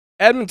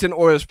Edmonton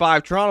Oilers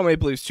 5, Toronto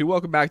Maple Leafs 2.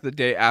 Welcome back to the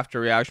day after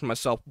reaction.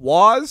 Myself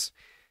was,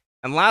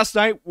 and last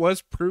night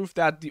was proof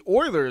that the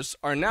Oilers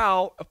are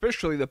now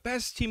officially the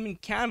best team in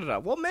Canada.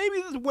 Well,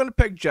 maybe the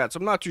Winnipeg Jets.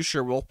 I'm not too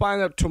sure. We'll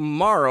find out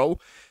tomorrow.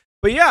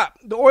 But yeah,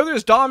 the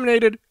Oilers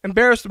dominated,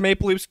 embarrassed the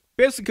Maple Leafs,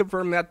 basically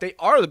confirming that they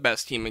are the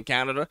best team in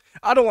Canada.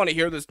 I don't want to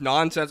hear this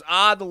nonsense.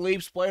 The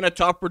Leafs play in a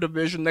tougher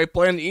division. They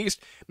play in the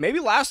East. Maybe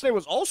last night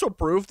was also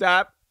proof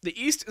that the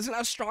East isn't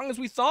as strong as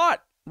we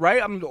thought.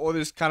 Right? I mean, the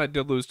Oilers kind of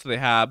did lose to the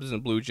Habs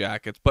and Blue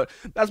Jackets, but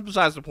that's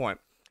besides the point.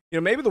 You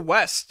know, maybe the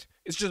West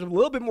is just a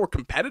little bit more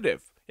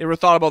competitive. You ever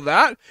thought about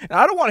that? And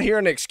I don't want to hear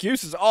any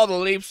excuses. Oh, the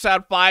Leafs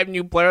had 5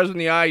 new players on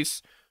the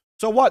ice.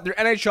 So what? They're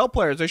NHL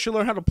players. They should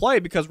learn how to play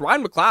because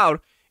Ryan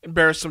McLeod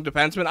embarrassed some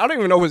defensemen. I don't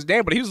even know his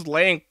name, but he was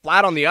laying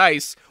flat on the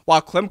ice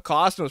while Klim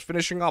Kostin was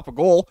finishing off a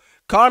goal.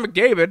 Connor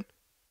McDavid,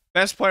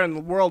 best player in the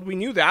world, we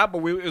knew that,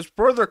 but it was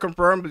further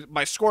confirmed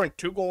by scoring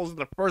 2 goals in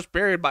the first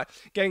period by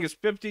getting his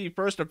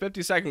 51st and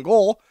 52nd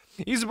goal.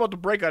 He's about to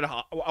break a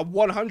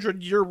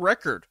 100-year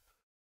record.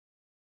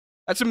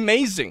 That's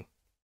amazing.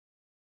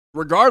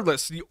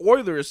 Regardless, the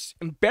Oilers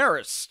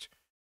embarrassed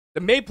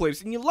the Maple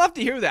Leafs, and you love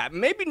to hear that.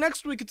 Maybe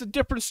next week it's a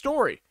different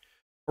story.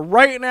 But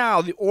right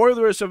now, the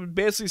Oilers have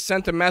basically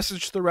sent a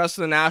message to the rest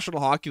of the National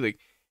Hockey League.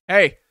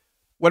 Hey,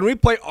 when we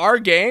play our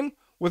game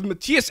with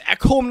Mattias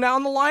Ekholm now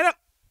in the lineup,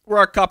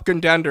 we're a cup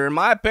contender. In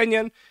my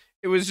opinion,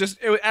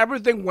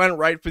 everything went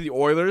right for the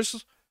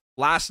Oilers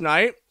last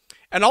night.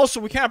 And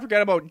also, we can't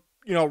forget about,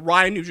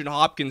 Ryan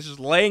Nugent-Hopkins just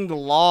laying the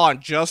law on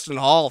Justin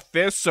Hall.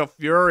 Fists of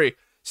fury.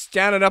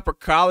 Standing up for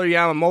Kailer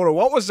Yamamoto.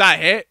 What was that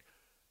hit?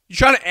 You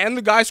trying to end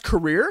the guy's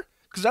career?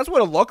 Because that's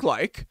what it looked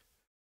like.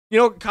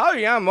 Kailer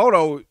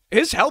Yamamoto,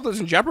 his health is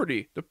in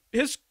jeopardy.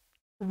 His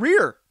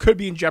career could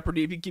be in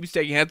jeopardy if he keeps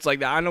taking hits like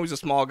that. I know he's a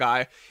small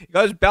guy. He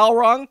got his bell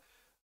rung.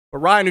 But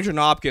Ryan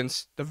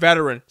Nugent-Hopkins, the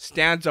veteran,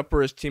 stands up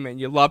for his teammate.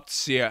 You love to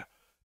see it.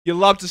 You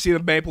love to see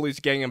the Maple Leafs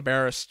getting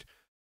embarrassed.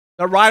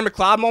 The Ryan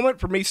McLeod moment,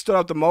 for me, stood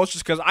out the most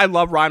just because I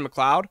love Ryan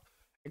McLeod.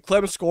 And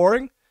Klim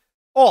scoring.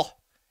 Oh,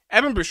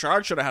 Evan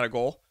Bouchard should have had a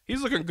goal.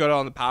 He's looking good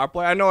on the power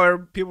play. I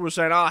know people were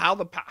saying,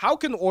 how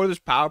can the Oilers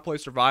power play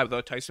survive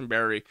without Tyson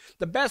Barrie?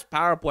 The best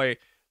power play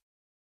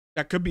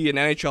that could be in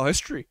NHL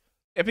history.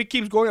 If it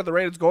keeps going at the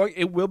rate it's going,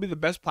 it will be the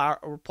best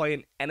power play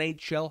in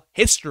NHL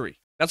history.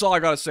 That's all I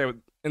got to say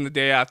in the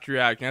day after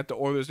reaction at the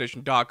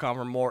OilersNation.com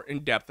for more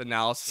in-depth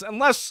analysis.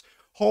 Unless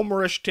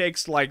homerish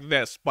takes like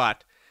this.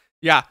 But,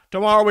 yeah,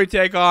 tomorrow we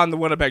take on the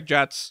Winnipeg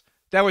Jets.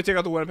 Then we take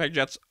on the Winnipeg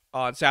Jets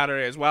on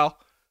Saturday as well.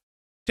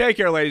 Take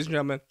care, ladies and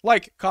gentlemen.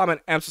 Like,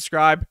 comment, and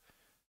subscribe.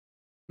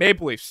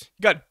 Maple Leafs,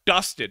 you got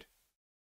dusted.